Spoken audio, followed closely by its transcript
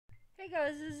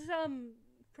guys, this is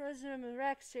President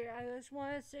Rex here. I just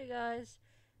want to say, guys,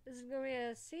 this is gonna be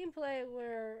a scene play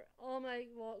where All Might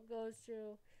goes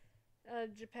to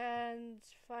Japan's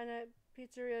finite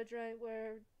pizzeria joint,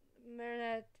 where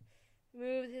Marinette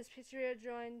moved his pizzeria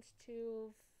joint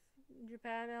to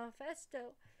Japan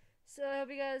Manifesto. So I hope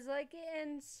you guys like it,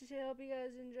 and I hope you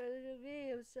guys enjoy the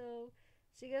video. So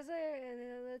see you guys later,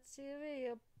 and let's see the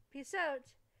video. Peace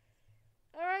out.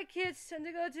 Alright, kids, time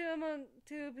to go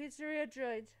to pizzeria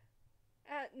joint.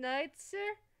 At night, sir?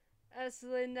 Asked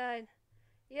Lynn 9.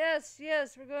 Yes,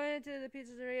 we're going into the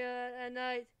pizzeria at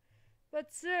night.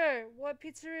 But, sir, what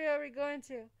pizzeria are we going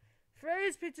to?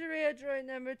 Freddy's Pizzeria joint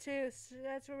number 2, so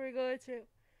that's where we're going to.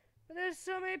 But there's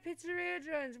so many pizzeria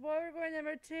joints, why are we going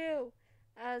number 2?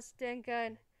 Asked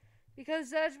Denkin.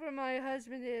 Because that's where my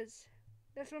husband is.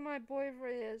 That's where my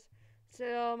boyfriend is,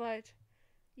 said All Might.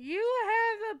 You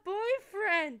have a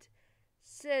boyfriend,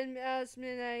 said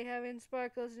Midnight, having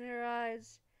sparkles in her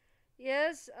eyes.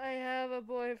 Yes, I have a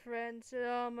boyfriend, said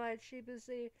All Might,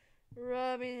 sheepishly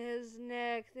rubbing his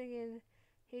neck, thinking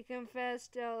he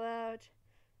confessed out loud.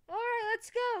 All right, let's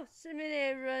go, said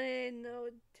Midnight, running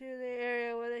to the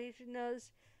area where he should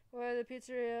notice where the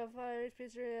pizzeria, Fire's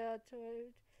Pizzeria,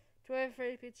 Toy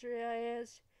Freddy Pizzeria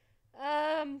is.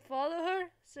 Follow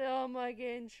her, said All Might,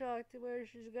 getting shocked at where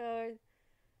she's going.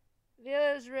 The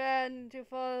others ran to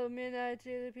follow Midnight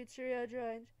to the pizzeria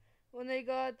joint. When they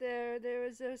got there, there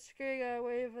was a security guy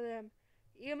waiting for them.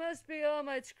 You must be All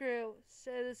Might's crew,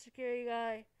 said the security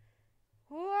guy.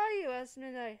 Who are you? Asked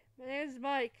Midnight. My name's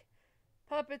Mike.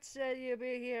 Puppet said you'd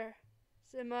be here,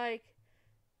 said Mike,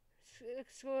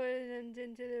 escorting them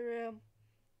into the room,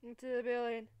 into the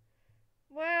building.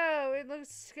 Wow, it looks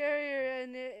scarier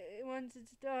and once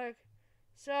it's dark.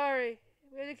 Sorry,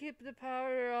 we had to keep the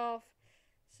power off.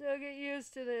 So get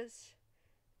used to this.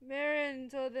 Marion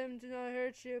told them to not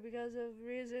hurt you because of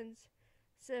reasons,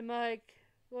 said Mike,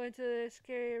 going to the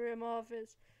security room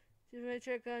office to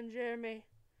check on Jeremy.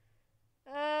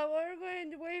 What are we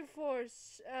going to wait for?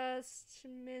 Asked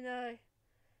Midnight.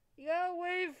 You gotta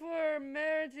wait for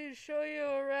Marion to show you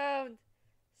around,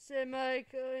 said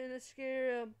Mike in the security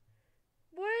room.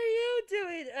 What are you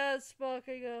doing? Asked Spock.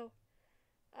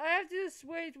 I have to just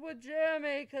wait with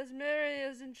Jeremy because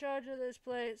Marion is in charge of this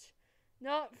place.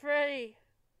 Not Freddy.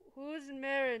 Who's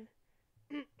Marion?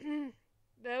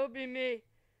 That would be me,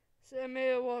 said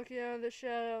Mia, walking out of the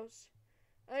shadows.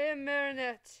 I am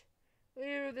Marinette,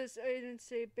 leader of this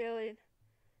agency, Billy.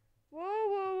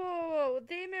 Whoa.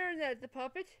 The Marinette, the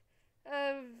puppet?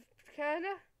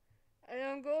 Kinda? I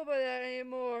don't go by that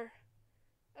anymore.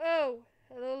 Oh,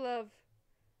 hello, love.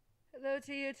 Hello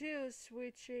to you too,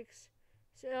 sweet cheeks,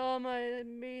 said All Might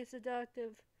and be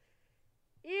seductive.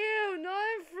 Ew, not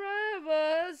in front of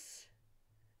us,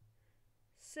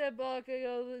 said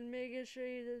Bakugo, making sure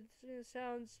it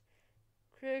sounds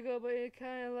critical, but he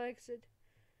kind of likes it.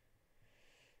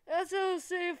 As I will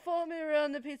say, follow me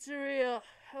around the pizzeria.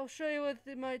 I'll show you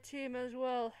with my team as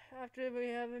well, after we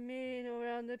have a meeting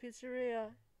around the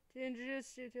pizzeria, to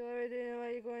introduce you to everything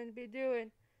what you're going to be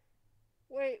doing.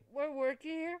 Wait, we're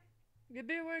working here? You'll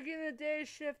be working the day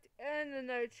shift and the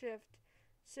night shift,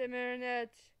 said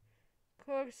Marinette,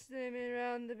 coaxing them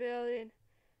around the building.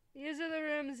 These are the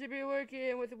rooms you'll be working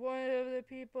in with one of the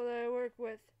people that I work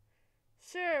with.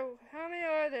 Sir, how many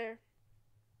are there?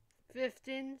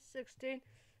 15, 16.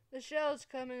 The shells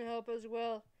come and help as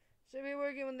well, so you'll be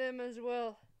working with them as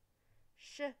well.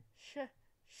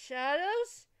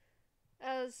 Shadows?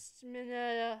 Asked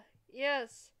Minetta.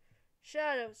 Yes,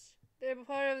 shadows. They're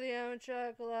part of the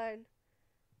animatronic line.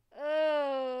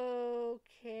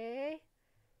 Okay.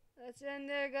 Let's end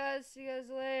there, guys. See you guys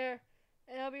later.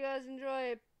 And I hope you guys enjoy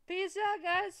it. Peace out,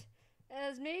 guys. And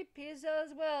as me, peace out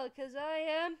as well, because I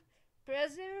am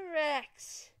President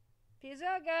Rex. Peace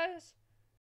out, guys.